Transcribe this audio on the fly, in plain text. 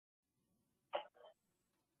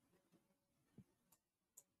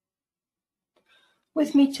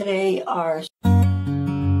With me today are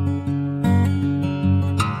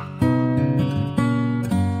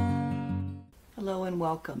Hello and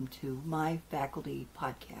welcome to My Faculty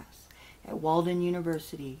Podcast at Walden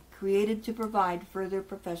University, created to provide further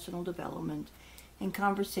professional development and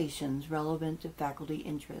conversations relevant to faculty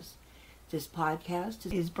interests. This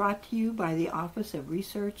podcast is brought to you by the Office of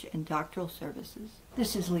Research and Doctoral Services.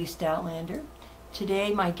 This is Lee Stoutlander.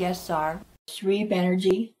 Today my guests are Sri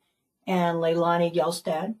Banerjee and Leilani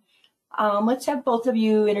Gelstad. Let's have both of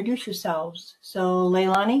you introduce yourselves. So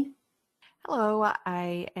Leilani? Hello,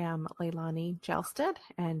 I am Leilani Gelstad,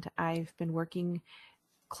 and I've been working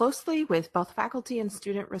closely with both faculty and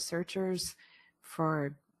student researchers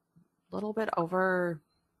for a little bit over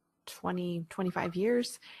 25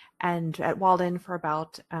 years, and at Walden for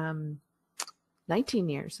about 19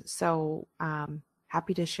 years. So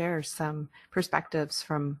happy to share some perspectives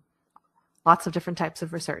from lots of different types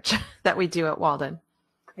of research that we do at Walden.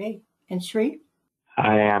 Great. And Sri?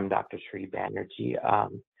 I am Dr. Sri Banerjee,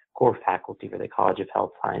 core faculty for the College of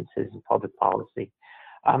Health Sciences and Public Policy.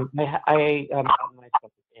 I have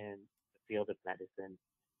myself in the field of medicine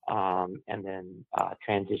and then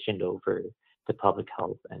transitioned over to public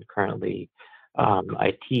health, and currently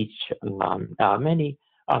I teach many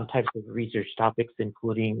types of research topics,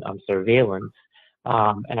 including surveillance,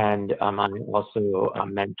 and I'm also a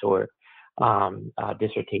mentor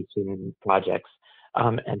dissertation projects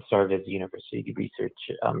and serve as university research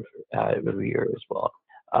reviewer as well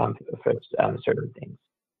for certain things.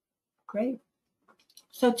 Great.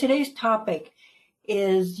 So today's topic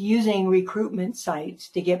is using recruitment sites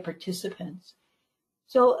to get participants.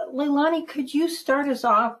 So Leilani, could you start us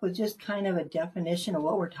off with just kind of a definition of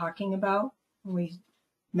what we're talking about when we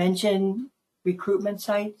mention recruitment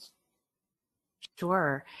sites?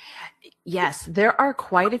 Sure. Yes, there are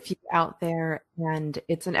quite a few out there, and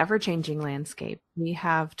it's an ever-changing landscape. We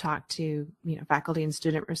have talked to, faculty and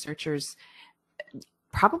student researchers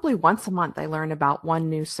probably once a month. I learn about one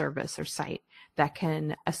new service or site that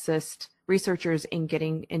can assist researchers in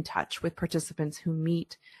getting in touch with participants who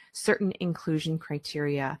meet certain inclusion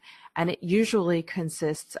criteria. And it usually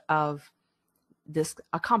consists of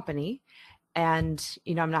a company. And,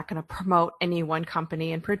 I'm not going to promote any one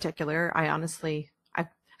company in particular. I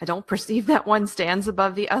don't perceive that one stands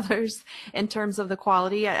above the others in terms of the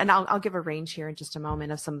quality. And I'll give a range here in just a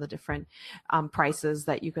moment of some of the different prices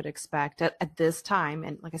that you could expect at this time.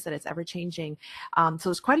 And like I said, it's ever changing. So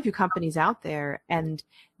there's quite a few companies out there, and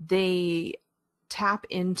they tap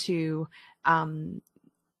into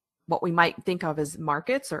what we might think of as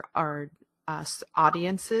markets or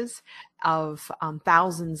audiences of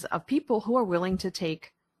thousands of people who are willing to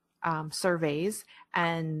take surveys,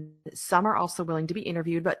 and some are also willing to be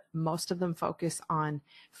interviewed, but most of them focus on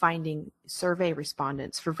finding survey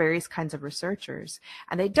respondents for various kinds of researchers.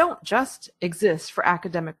 And they don't just exist for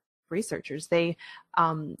academic researchers. They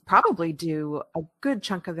probably do a good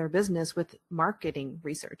chunk of their business with marketing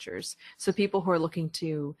researchers. So people who are looking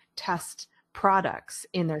to test products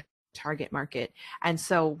in their target market. And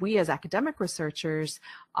so we as academic researchers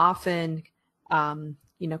often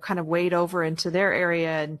kind of wade over into their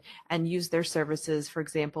area and use their services. For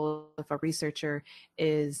example, if a researcher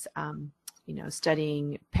is,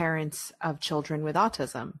 studying parents of children with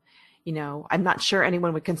autism, I'm not sure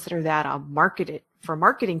anyone would consider that a market for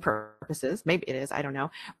marketing purposes. Maybe it is, I don't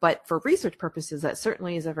know. But for research purposes, that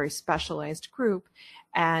certainly is a very specialized group.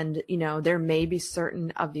 And, there may be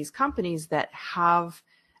certain of these companies that have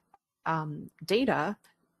data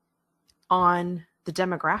on the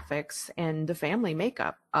demographics and the family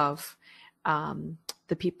makeup of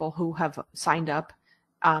the people who have signed up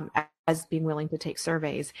as being willing to take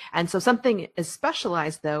surveys. And so something as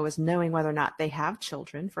specialized, though, is knowing whether or not they have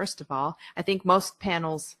children. First of all, I think most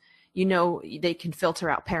panels, they can filter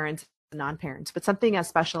out parents and non-parents, but something as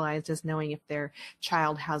specialized as knowing if their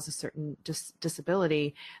child has a certain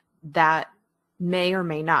disability that may or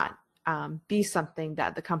may not be something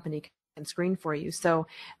that the company can screen for you. So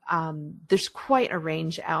there's quite a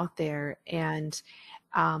range out there. And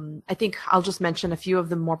I think I'll just mention a few of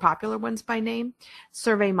the more popular ones by name.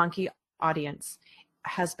 SurveyMonkey Audience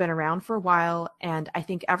has been around for a while, and I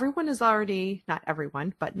think everyone is already, not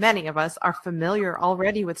everyone, but many of us are familiar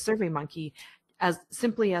already with SurveyMonkey as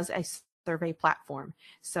simply as a survey platform.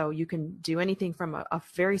 So you can do anything from a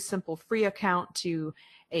very simple free account to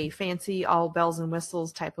a fancy all bells and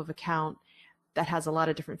whistles type of account that has a lot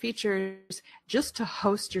of different features just to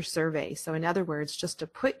host your survey. So in other words, just to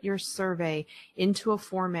put your survey into a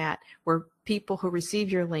format where people who receive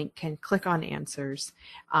your link can click on answers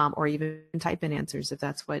or even type in answers if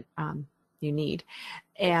that's what you need.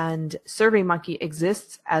 And SurveyMonkey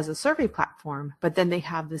exists as a survey platform, but then they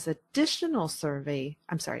have this additional service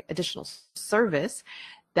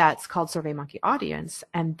that's called SurveyMonkey Audience,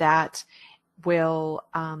 and that will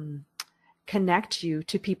connect you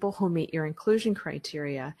to people who meet your inclusion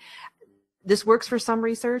criteria. This works for some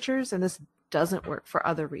researchers, and this doesn't work for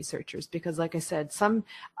other researchers, because like I said, some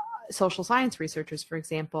social science researchers, for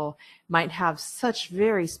example, might have such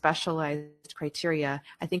very specialized criteria.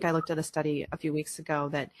 I think I looked at a study a few weeks ago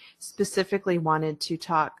that specifically wanted to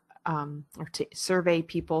talk or to survey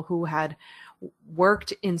people who had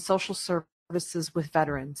worked in social services with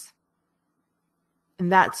veterans.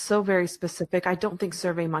 And that's so very specific. I don't think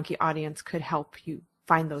SurveyMonkey Audience could help you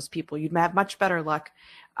find those people. You'd have much better luck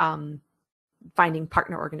finding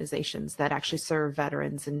partner organizations that actually serve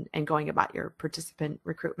veterans and going about your participant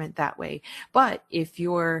recruitment that way. But if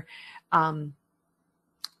your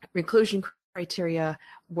inclusion criteria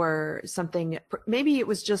were something, maybe it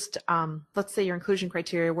was just, let's say your inclusion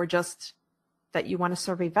criteria were just that you want to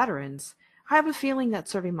survey veterans, I have a feeling that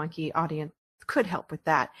SurveyMonkey Audience could help with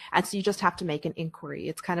that. And so you just have to make an inquiry.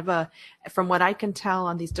 It's kind of from what I can tell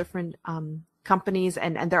on these different companies,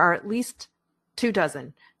 and there are at least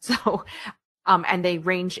 24. So and they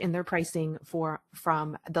range in their pricing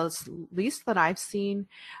from the least that I've seen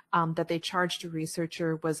that they charged a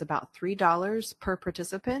researcher was about $3 per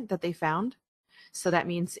participant that they found. So that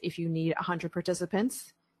means if you need 100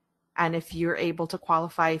 participants, and if you're able to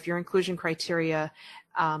qualify, if your inclusion criteria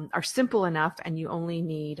are simple enough and you only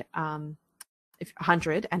need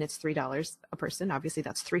 100 and it's $3 a person, obviously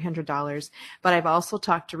that's $300. But I've also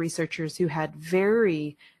talked to researchers who had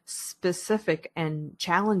very specific and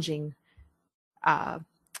challenging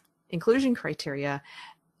inclusion criteria.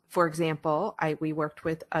 For example, we worked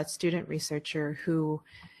with a student researcher who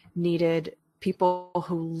needed people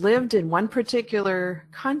who lived in one particular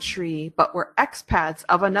country but were expats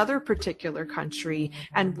of another particular country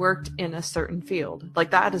and worked in a certain field.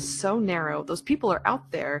 Like, that is so narrow. Those people are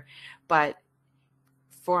out there, but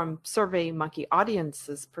from SurveyMonkey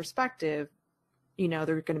Audience's perspective, there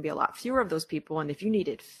are going to be a lot fewer of those people. And if you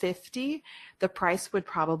needed 50, the price would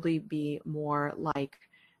probably be more like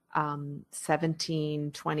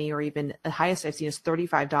 17, 20, or even the highest I've seen is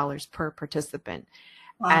 $35 per participant.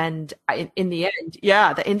 Wow. And in the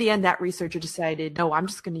end, that researcher decided, no, I'm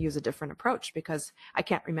just going to use a different approach, because I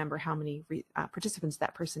can't remember how many participants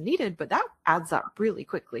that person needed, but that adds up really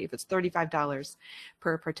quickly if it's $35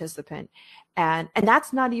 per participant. And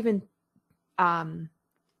that's not even,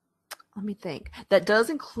 let me think, that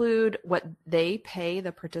does include what they pay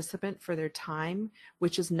the participant for their time,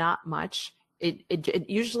 which is not much. It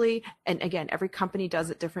usually, and again, every company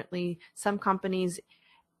does it differently. Some companies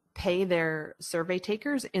pay their survey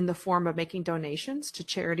takers in the form of making donations to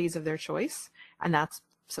charities of their choice. And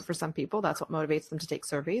so for some people, that's what motivates them to take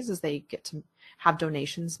surveys, is they get to have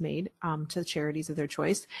donations made to charities of their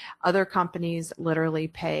choice. Other companies literally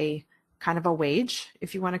pay kind of a wage,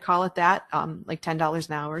 if you want to call it that, like $10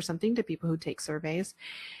 an hour or something to people who take surveys.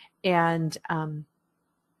 And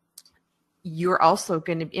you're also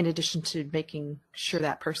going to, in addition to making sure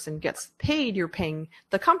that person gets paid, you're paying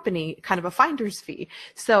the company kind of a finder's fee.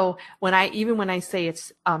 So when I say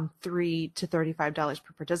it's $3 to $35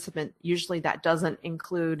 per participant, usually that doesn't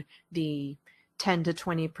include the 10 to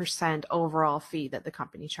 20% overall fee that the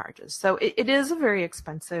company charges. So it is a very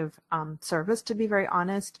expensive service, to be very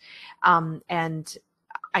honest. And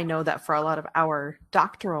I know that for a lot of our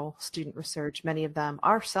doctoral student research, many of them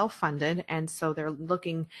are self-funded, and so they're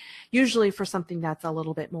looking usually for something that's a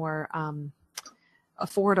little bit more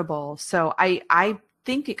affordable. So I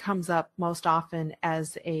think it comes up most often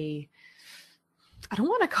as I don't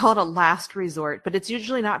want to call it a last resort, but it's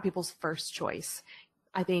usually not people's first choice.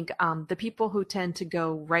 I think the people who tend to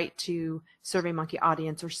go right to SurveyMonkey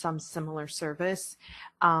Audience or some similar service,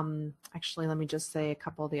 actually, let me just say a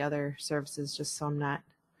couple of the other services, just so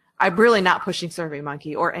I'm really not pushing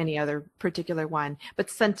SurveyMonkey or any other particular one,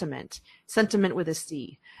 but Sentiment with a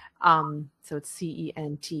C. So it's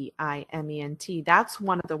CENTIMENT. That's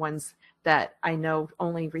one of the ones that I know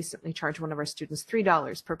only recently charged one of our students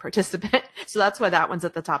 $3 per participant. So that's why that one's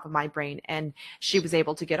at the top of my brain. And she was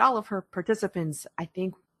able to get all of her participants, I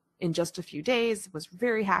think, in just a few days, was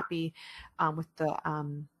very happy with the,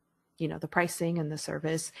 the pricing and the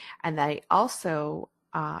service. And I also,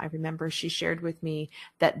 I remember she shared with me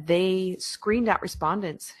that they screened out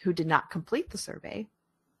respondents who did not complete the survey,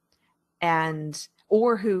 and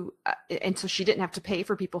so she didn't have to pay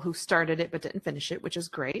for people who started it but didn't finish it, which is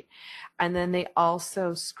great. And then they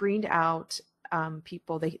also screened out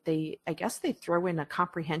people, I guess they throw in a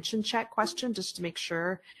comprehension check question just to make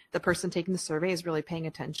sure the person taking the survey is really paying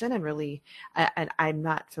attention and really, and I'm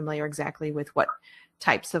not familiar exactly with what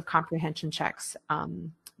types of comprehension checks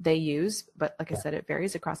they use, but like I said, it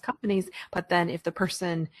varies across companies. But then if the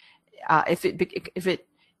person, if it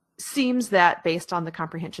seems that based on the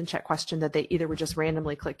comprehension check question that they either were just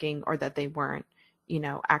randomly clicking or that they weren't,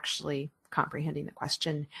 actually comprehending the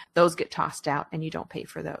question, those get tossed out and you don't pay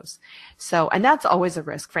for those. So, and that's always a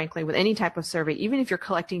risk, frankly, with any type of survey, even if you're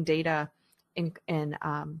collecting data in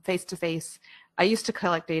face-to-face. I used to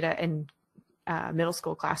collect data in middle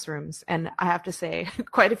school classrooms, and I have to say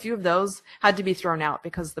quite a few of those had to be thrown out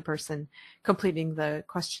because the person completing the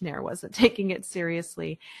questionnaire wasn't taking it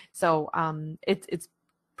seriously. So it's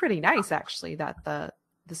pretty nice actually that the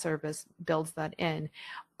service builds that in,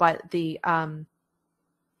 but the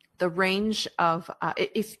range of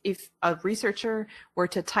if a researcher were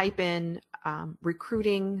to type in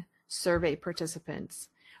recruiting survey participants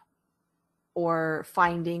or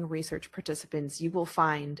finding research participants, you will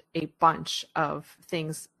find a bunch of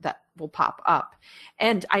things that will pop up.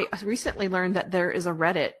 And I recently learned that there is a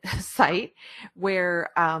Reddit site where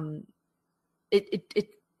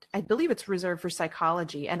I believe it's reserved for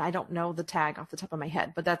psychology, and I don't know the tag off the top of my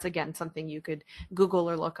head, but that's again something you could Google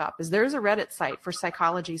or look up. There's a Reddit site for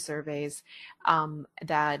psychology surveys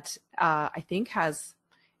that I think has,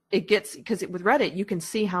 it gets, because with Reddit you can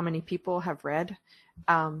see how many people have read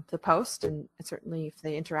the post, and certainly if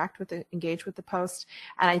they interact with it, engage with the post.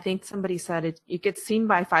 And I think somebody said it gets seen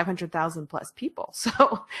by 500,000 plus people.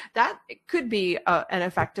 So that could be an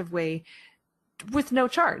effective way with no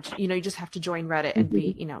charge. You just have to join Reddit and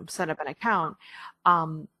be, set up an account.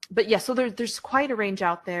 But yeah, so there's quite a range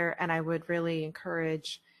out there, and I would really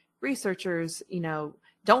encourage researchers,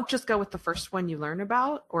 don't just go with the first one you learn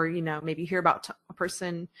about, or, maybe hear about a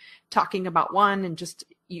person talking about one and just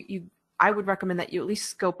I would recommend that you at least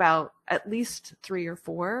scope out at least 3 or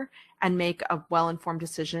 4 and make a well-informed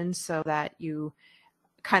decision so that you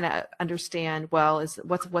kind of understand, well,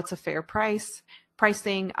 what's a fair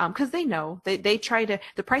pricing, because they know they try to,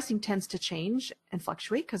 the pricing tends to change and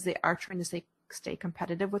fluctuate because they are trying to stay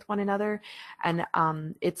competitive with one another. And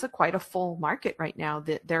it's quite a full market right now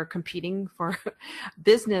that they're competing for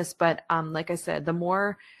business. But like I said, the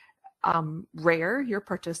more rare your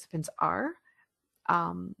participants are,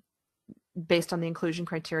 based on the inclusion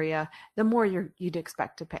criteria, the more you'd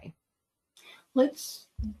expect to pay. Let's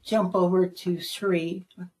jump over to Sri.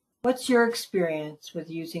 What's your experience with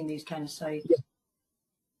using these kind of sites?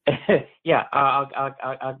 Yeah,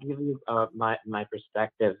 I'll give you my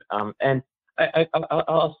perspective, and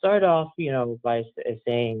I'll start off, by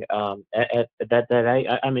saying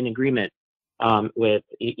that I'm in agreement with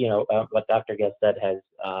what Dr. Gessed has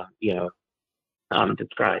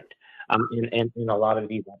described in a lot of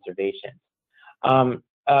these observations.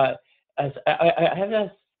 As I have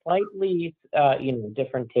a slightly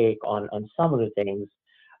different take on some of the things,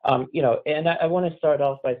 and I want to start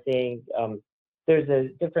off by saying there's a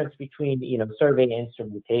difference between survey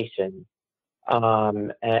instrumentation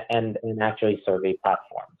and actually survey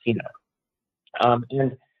platforms.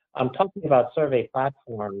 And I'm talking about survey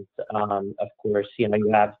platforms. Of course,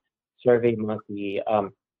 you have SurveyMonkey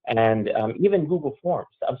and even Google Forms.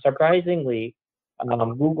 Surprisingly,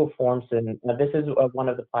 Google Forms, and this is one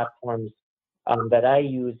of the platforms that I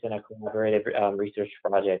used in a collaborative research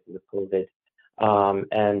project with COVID,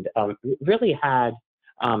 and really had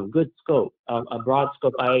good scope, a broad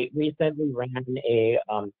scope. I recently ran a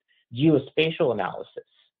geospatial analysis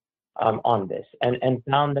on this, and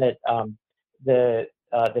found that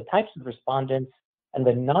the types of respondents and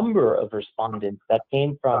the number of respondents that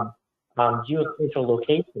came from geospatial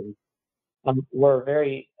locations were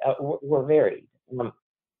varied.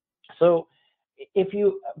 So if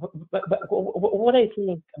you, but what I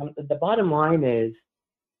think the bottom line is,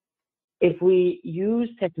 if we use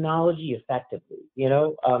technology effectively,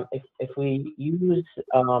 if we use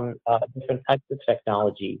different types of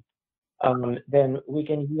technology, then we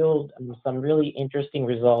can yield some really interesting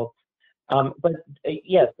results. But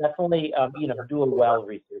yes, definitely, do a well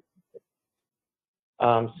research.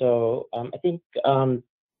 So I think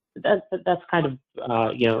that's kind of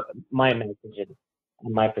my message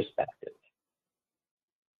and my perspective.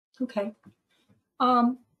 Okay.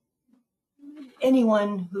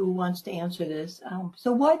 Anyone who wants to answer this.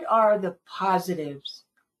 So what are the positives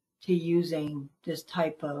to using this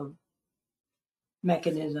type of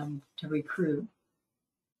mechanism to recruit?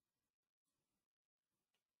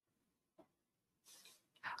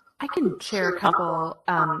 I can share a couple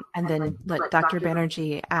and then let Dr.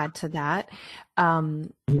 Banerjee add to that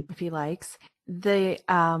if he likes.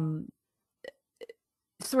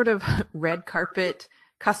 sort of red carpet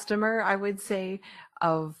customer, I would say,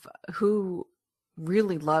 of who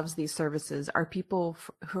really loves these services are people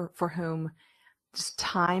for whom just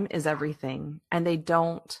time is everything, and they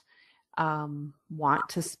don't want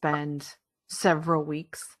to spend several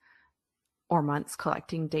weeks or months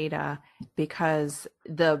collecting data, because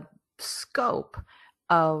the scope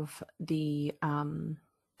of the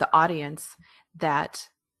audience that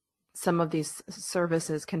some of these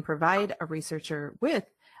services can provide a researcher with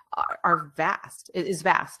are vast. It is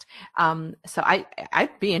vast. So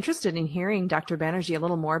I'd be interested in hearing, Dr. Banerjee, a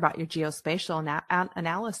little more about your geospatial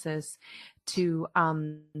analysis. To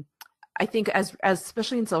I think as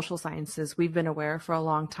especially in social sciences, we've been aware for a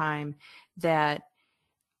long time that,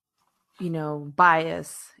 you know,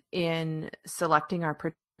 bias in selecting our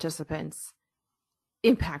participants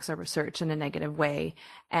impacts our research in a negative way.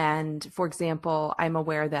 And for example, I'm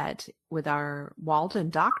aware that with our Walden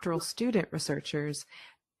doctoral student researchers,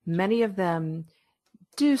 many of them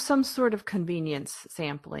do some sort of convenience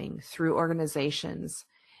sampling through organizations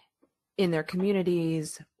in their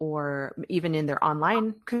communities or even in their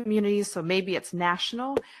online communities. So maybe it's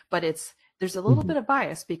national, but there's a little bit of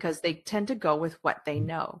bias because they tend to go with what they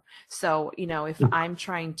know. So, you know, if I'm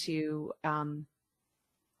trying to,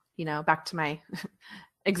 you know, back to my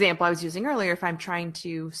example I was using earlier, if I'm trying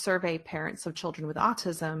to survey parents of children with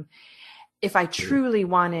autism, if I truly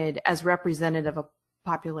wanted as representative a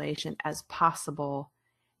population as possible,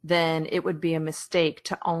 then it would be a mistake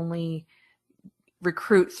to only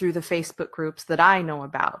recruit through the Facebook groups that I know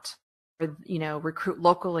about, or, you know, recruit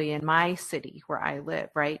locally in my city where I live,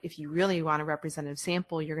 right? If you really want a representative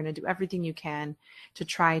sample, you're going to do everything you can to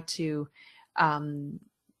try to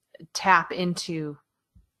tap into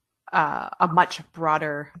a much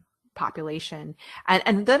broader population.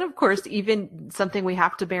 And then, of course, even something we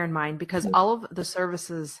have to bear in mind, because all of the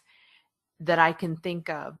services that I can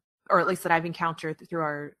think of, or at least that I've encountered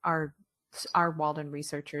through our Walden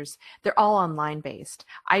researchers, they're all online based.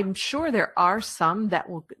 I'm sure there are some that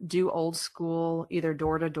will do old school, either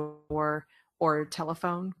door to door or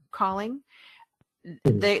telephone calling.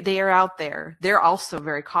 They are out there. They're also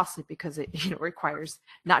very costly because it, you know, requires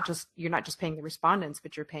you're not just paying the respondents,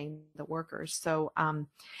 but you're paying the workers. So I'm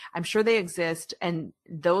sure they exist, and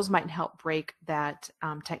those might help break that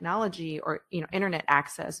technology or, you know, internet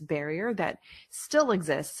access barrier that still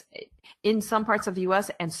exists in some parts of the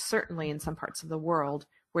U.S. and certainly in some parts of the world,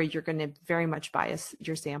 where you're going to very much bias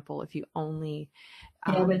your sample if you only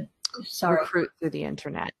recruit through the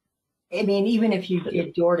internet. I mean, even if you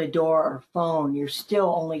did door to door or phone, you're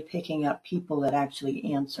still only picking up people that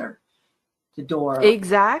actually answer the door.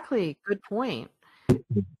 Exactly. Good point.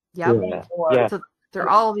 Yep. Yeah. So there are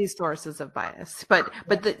all these sources of bias,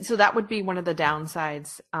 so that would be one of the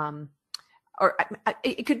downsides. Or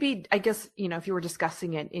it could be, I guess, you know, if you were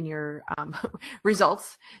discussing it in your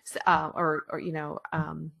results or you know,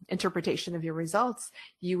 interpretation of your results,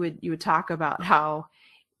 you would talk about how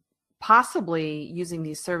possibly using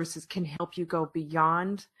these services can help you go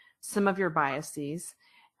beyond some of your biases.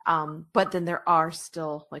 But then there are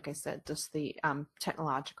still, like I said, just the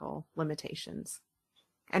technological limitations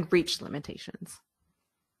and reach limitations.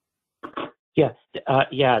 Yes,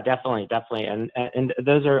 definitely, and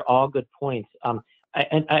those are all good points.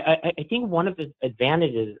 I think one of the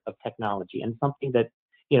advantages of technology, and something that,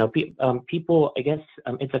 you know, people, I guess,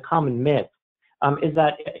 it's a common myth, is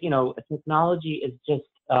that, you know, technology is just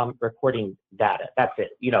recording data. That's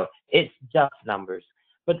it. You know, it's just numbers.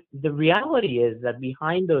 But the reality is that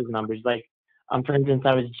behind those numbers, like, for instance,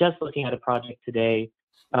 I was just looking at a project today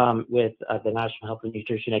with the National Health and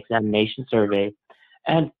Nutrition Examination Survey,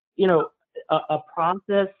 and, you know, a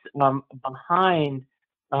process behind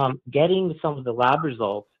getting some of the lab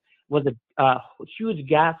results was a huge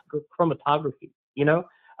gas chromatography, you know,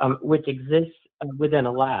 which exists within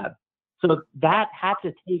a lab. So that had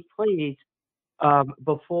to take place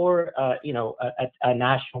before, you know, a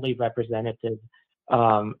nationally representative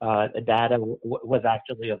data was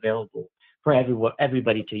actually available for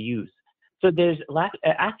everybody to use. So there's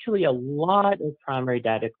actually a lot of primary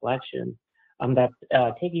data collection that's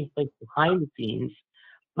taking place behind the scenes,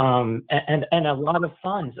 and a lot of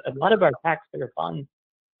funds, a lot of our taxpayer funds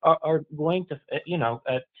are going to, you know,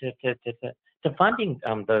 to funding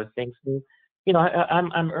those things. So, you know,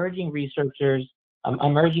 I'm urging researchers,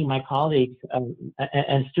 I'm urging my colleagues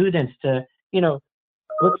and students to, you know,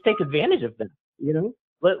 let's take advantage of them. You know,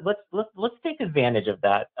 let's take advantage of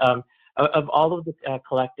that, of all of the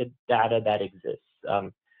collected data that exists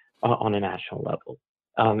on a national level,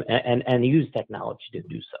 and use technology to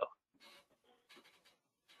do so.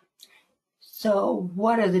 So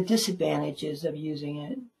what are the disadvantages of using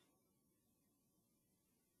it?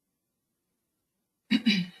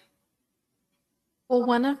 Well,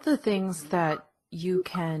 one of the things that you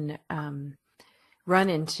can run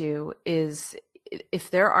into is if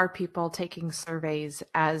there are people taking surveys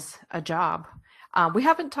as a job. We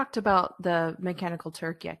haven't talked about the Mechanical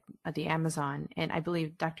Turk yet at the Amazon, and I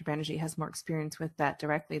believe Dr. Banerjee has more experience with that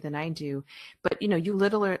directly than I do. But you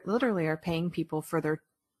literally are paying people for their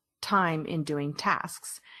time in doing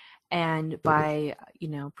tasks, and by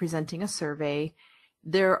presenting a survey,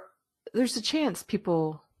 there's a chance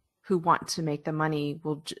people who want to make the money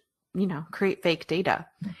will create fake data.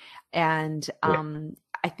 And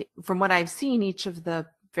I think from what I've seen, each of the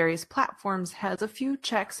various platforms has a few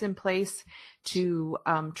checks in place to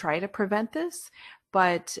try to prevent this,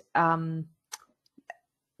 but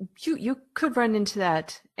you could run into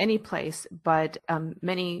that any place. But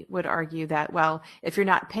many would argue that, well, if you're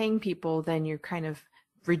not paying people, then you're kind of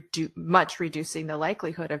reducing the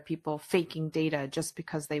likelihood of people faking data just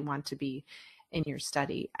because they want to be in your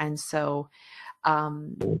study. And so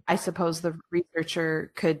I suppose the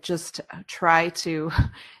researcher could just try to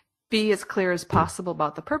be as clear as possible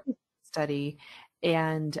about the purpose of the study,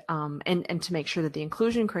 and to make sure that the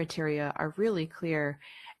inclusion criteria are really clear,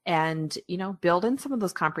 and build in some of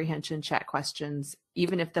those comprehension check questions,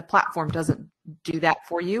 even if the platform doesn't do that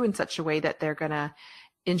for you in such a way that they're going to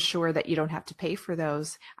ensure that you don't have to pay for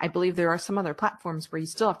those. I believe there are some other platforms where you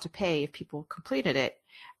still have to pay if people completed it,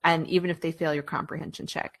 and even if they fail your comprehension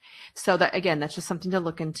check. So that, again, that's just something to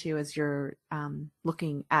look into as you're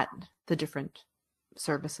looking at the different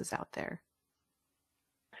services out there.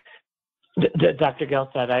 Dr.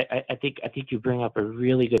 Gelsad, I think you bring up a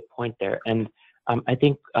really good point there, and I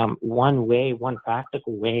think one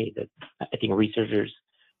practical way that I think researchers,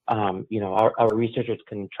 our researchers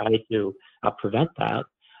can try to prevent that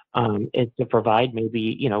is to provide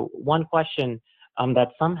maybe one question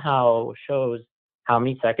that somehow shows how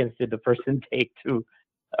many seconds did the person take to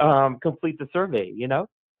complete the survey.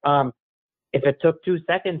 If it took 2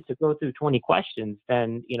 seconds to go through 20 questions,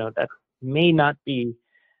 then that may not be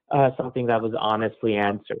something that was honestly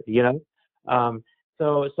answered.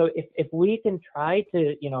 So if we can try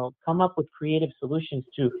to come up with creative solutions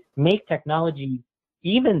to make technology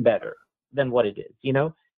even better than what it is,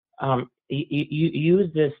 you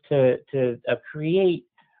use this to create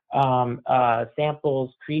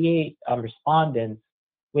samples, create respondents,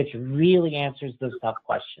 which really answers those tough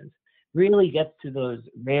questions, really gets to those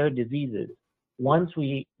rare diseases ones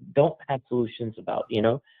we don't have solutions about,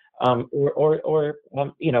 or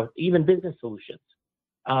even business solutions,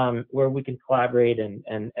 where we can collaborate and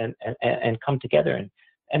come together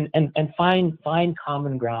and find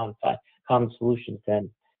common ground, common solutions. Then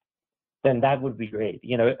that would be great.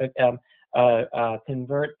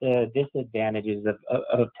 Convert the disadvantages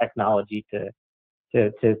of technology to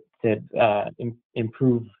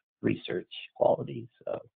improve research quality.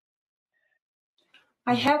 So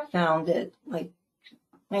I have found that, like,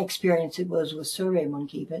 my experience it was with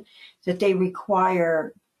SurveyMonkey, but that they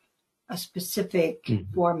require a specific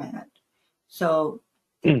format. So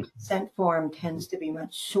the consent form tends to be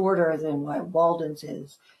much shorter than what Walden's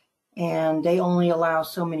is, and they only allow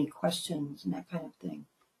so many questions and that kind of thing.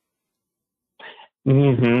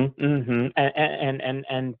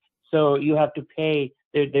 And so you have to pay.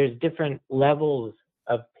 There's different levels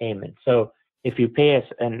of payment. So if you pay us,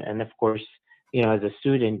 and of course, as a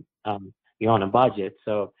student, you're on a budget,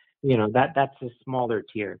 so that's a smaller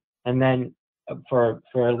tier. And then for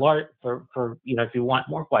a large, if you want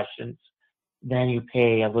more questions, then you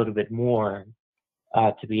pay a little bit more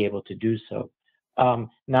to be able to do so.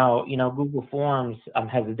 Now, Google Forms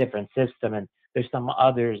has a different system, and there's some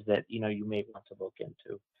others that you may want to look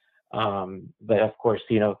into. But of course,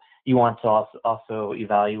 you want to also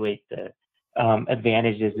evaluate the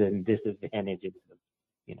advantages and disadvantages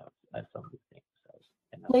of some of these things.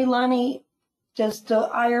 So, Leilani, does the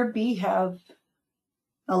IRB have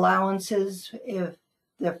allowances if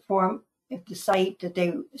the site that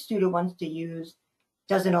the student wants to use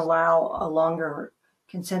doesn't allow a longer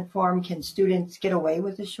consent form? Can students get away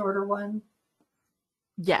with a shorter one?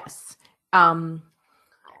 Yes. This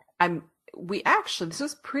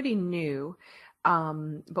was pretty new,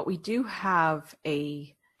 but we do have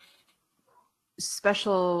a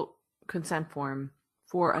special consent form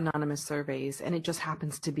for anonymous surveys, and it just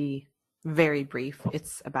happens to be very brief.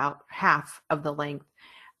 It's about half of the length,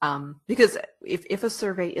 because if a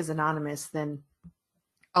survey is anonymous, then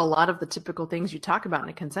a lot of the typical things you talk about in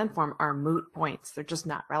a consent form are moot points. They're just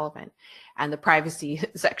not relevant. And the privacy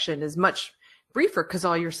section is much briefer, because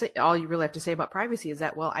all you really have to say about privacy is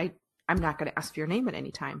that, well, I'm not going to ask for your name at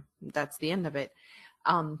any time. That's the end of it.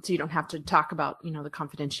 So you don't have to talk about, the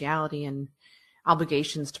confidentiality and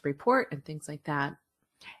obligations to report and things like that.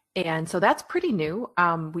 And so that's pretty new.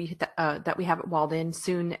 That we have at Walden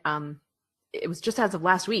soon. It was just as of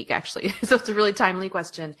last week, actually. So it's a really timely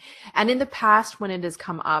question. And in the past, when it has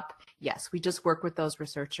come up, yes, we just work with those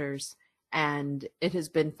researchers, and it has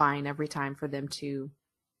been fine every time for them to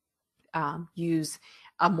use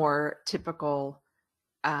a more typical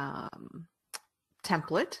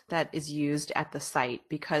template that is used at the site,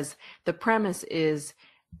 because the premise is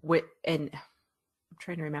I'm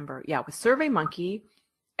trying to remember. Yeah, with SurveyMonkey,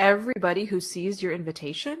 everybody who sees your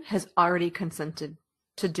invitation has already consented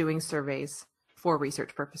to doing surveys for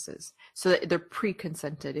research purposes. So they're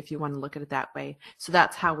pre-consented, if you want to look at it that way. So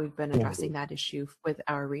that's how we've been addressing that issue with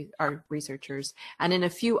our researchers. And in a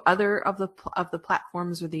few other of the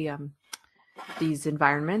platforms or these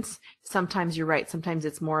environments, sometimes you're right. Sometimes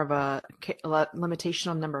it's more of a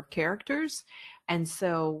limitation on number of characters. And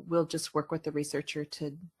so we'll just work with the researcher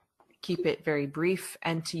to keep it very brief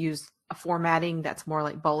and to use a formatting that's more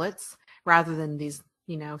like bullets rather than these,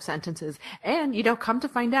 sentences. And, come to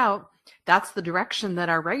find out, that's the direction that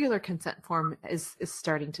our regular consent form is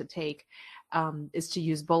starting to take, is to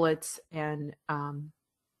use bullets and,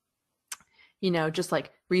 just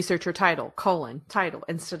like researcher title, title,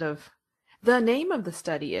 instead of the name of the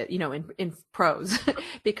study, in prose.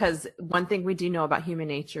 Because one thing we do know about human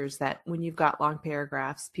nature is that when you've got long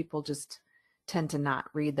paragraphs, people just tend to not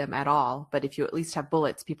read them at all. But if you at least have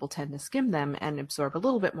bullets, people tend to skim them and absorb a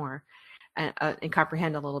little bit more and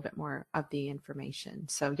comprehend a little bit more of the information.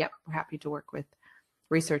 So, yep, we're happy to work with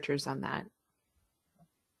researchers on that.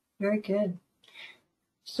 Very good.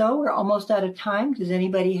 So we're almost out of time. Does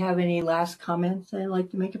anybody have any last comments they'd like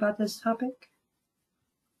to make about this topic?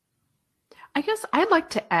 I guess I'd like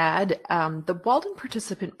to add, the Walden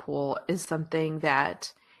participant pool is something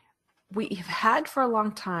that we've had for a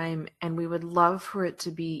long time, and we would love for it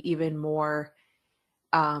to be even more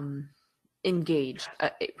engaged,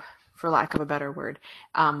 for lack of a better word.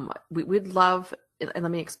 We'd love, and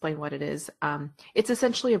let me explain what it is. It's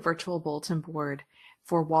essentially a virtual bulletin board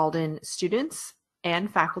for Walden students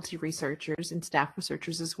and faculty researchers and staff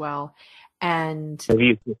researchers as well. And so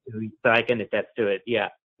I can attest to it. Yeah.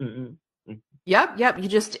 Mm-hmm. Yep. You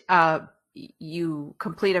just you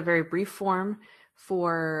complete a very brief form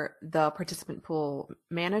for the participant pool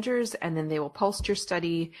managers, and then they will post your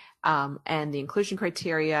study and the inclusion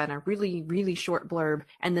criteria and a really, really short blurb,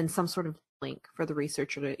 and then some sort of link for the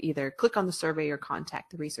researcher to either click on the survey or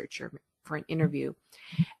contact the researcher for an interview.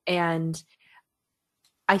 And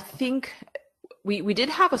I think we did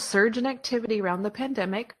have a surge in activity around the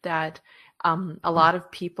pandemic that a lot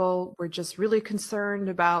of people were just really concerned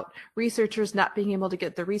about researchers not being able to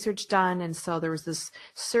get the research done. And so there was this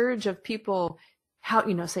surge of people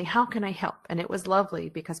saying, how can I help? And it was lovely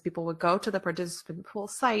because people would go to the participant pool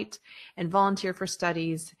site and volunteer for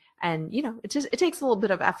studies. And, it takes a little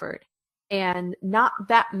bit of effort. And not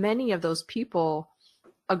that many of those people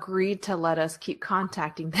agreed to let us keep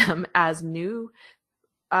contacting them as new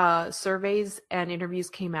surveys and interviews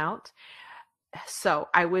came out. So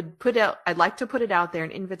I'd like to put it out there,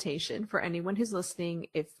 an invitation for anyone who's listening,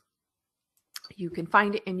 if you can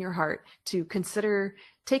find it in your heart, to consider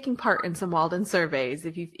taking part in some Walden surveys.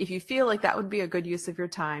 If you feel like that would be a good use of your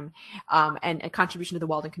time and a contribution to the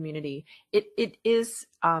Walden community, it is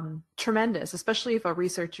tremendous, especially if a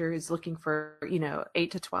researcher is looking for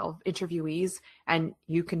 8 to 12 interviewees, and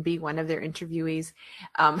you can be one of their interviewees.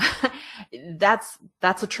 That's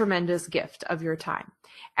a tremendous gift of your time.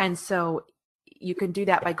 And so you can do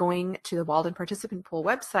that by going to the Walden Participant Pool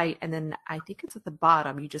website, and then I think it's at the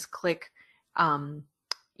bottom. You just click, join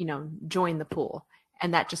the pool,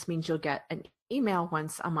 and that just means you'll get an email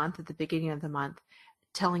once a month at the beginning of the month,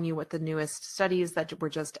 telling you what the newest studies that were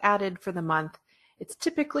just added for the month. It's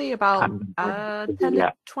typically about 10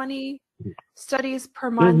 to 20 studies per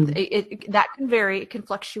month. Mm-hmm. That can vary. It can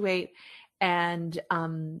fluctuate, and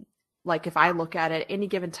like if I look at it any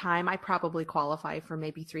given time, I probably qualify for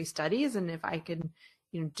maybe 3 studies. And if I can,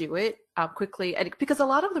 do it quickly, because a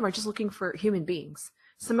lot of them are just looking for human beings.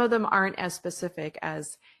 Some of them aren't as specific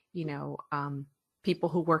as, people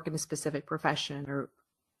who work in a specific profession. Or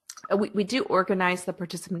we do organize the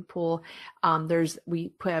participant pool.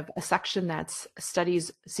 We have a section that's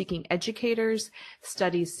studies seeking educators,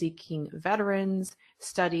 studies seeking veterans,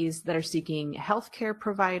 studies that are seeking healthcare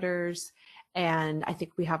providers. And I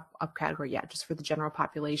think we have a category, just for the general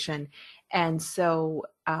population. And so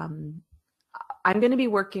I'm going to be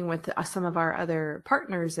working with some of our other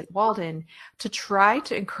partners at Walden to try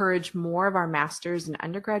to encourage more of our master's and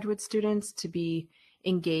undergraduate students to be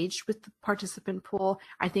engaged with the participant pool.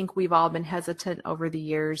 I think we've all been hesitant over the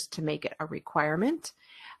years to make it a requirement.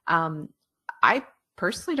 I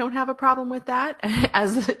personally don't have a problem with that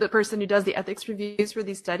as the person who does the ethics reviews for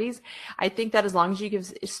these studies. I think that as long as you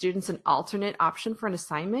give students an alternate option for an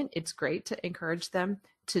assignment, it's great to encourage them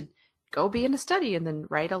to go be in a study and then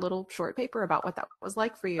write a little short paper about what that was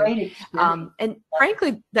like for you. Great experience. And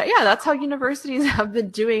frankly, that's how universities have been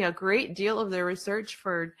doing a great deal of their research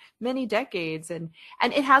for many decades. And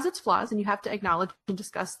it has its flaws, and you have to acknowledge and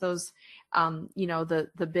discuss those,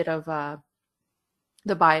 the bit of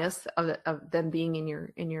the bias of them being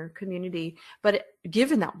in your community. But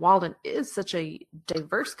given that Walden is such a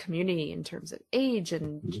diverse community in terms of age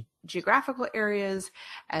and geographical areas,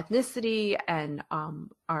 ethnicity, and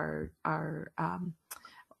our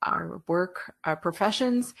work, our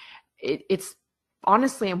professions, it's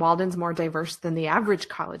honestly, Walden's more diverse than the average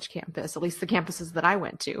college campus, at least the campuses that I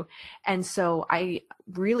went to. And so I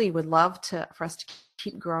really would love for us to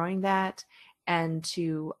keep growing that and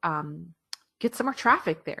to get some more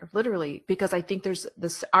traffic there, literally, because I think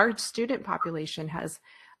our student population has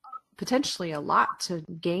potentially a lot to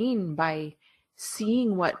gain by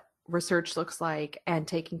seeing what research looks like and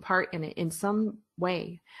taking part in it in some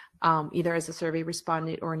way, either as a survey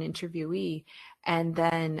respondent or an interviewee. And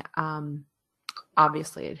then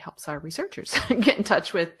obviously it helps our researchers get in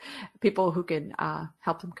touch with people who can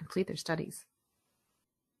help them complete their studies.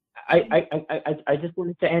 I just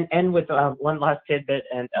wanted to end with one last tidbit,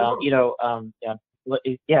 and and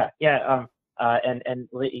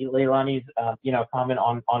Leilani's comment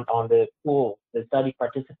on the pool, the study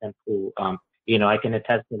participant pool. I can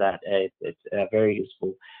attest to that. It's very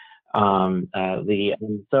useful. Leilani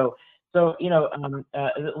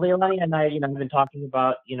and I have been talking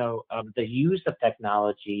about the use of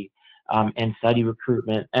technology and study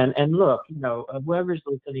recruitment, and look, whoever's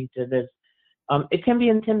listening to this. It can be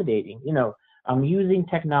intimidating, using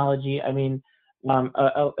technology. I mean,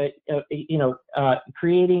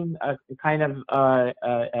 creating a kind of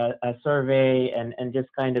a survey and just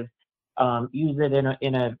kind of use it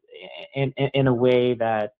in a way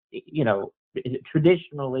that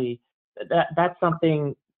traditionally that's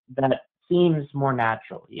something that seems more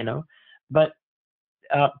natural, But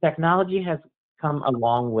technology has come a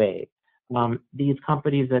long way. These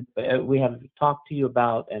companies that we have talked to you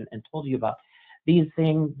about and told you about. These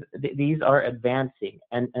things, these are advancing,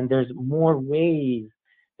 and there's more ways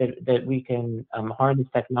that we can harness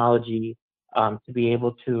technology to be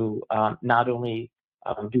able to not only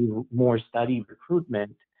do more study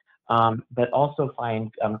recruitment, but also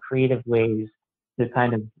find creative ways to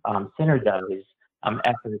kind of synergize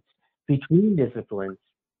efforts between disciplines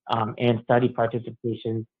and study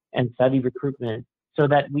participation and study recruitment, so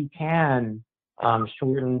that we can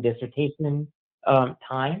shorten dissertation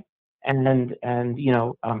time. And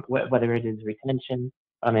whether it is retention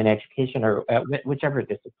in education or whichever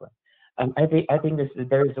discipline, I think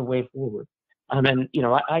there is a way forward. And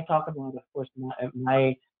I talk about, of course,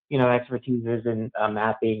 my expertise is in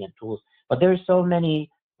mapping and tools, but there's so many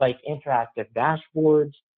like interactive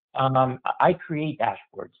dashboards. I create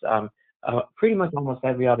dashboards pretty much almost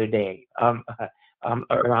every other day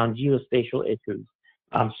around geospatial issues,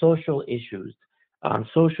 social issues,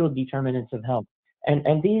 social determinants of health. And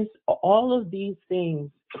all of these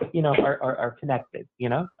things, are connected.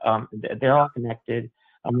 They're all connected.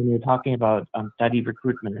 When you're talking about study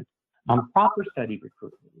recruitment, proper study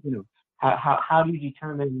recruitment. How do you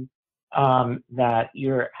determine that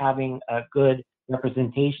you're having a good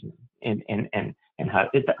representation and how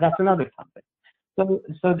that's another topic. So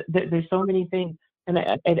there's so many things, and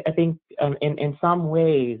I think in some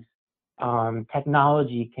ways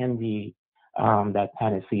technology can be that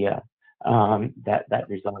panacea. That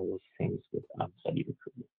resolves things with study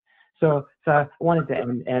recruitment. So I wanted to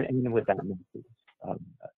end with that message.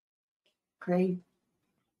 Great.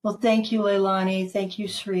 Well, thank you, Leilani. Thank you,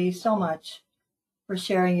 Sri, so much for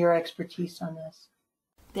sharing your expertise on this.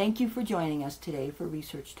 Thank you for joining us today for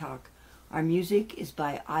Research Talk. Our music is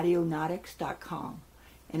by audionautics.com,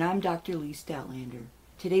 and I'm Dr. Lee Statlander.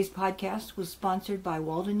 Today's podcast was sponsored by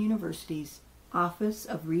Walden University's Office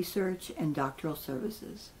of Research and Doctoral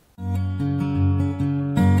Services.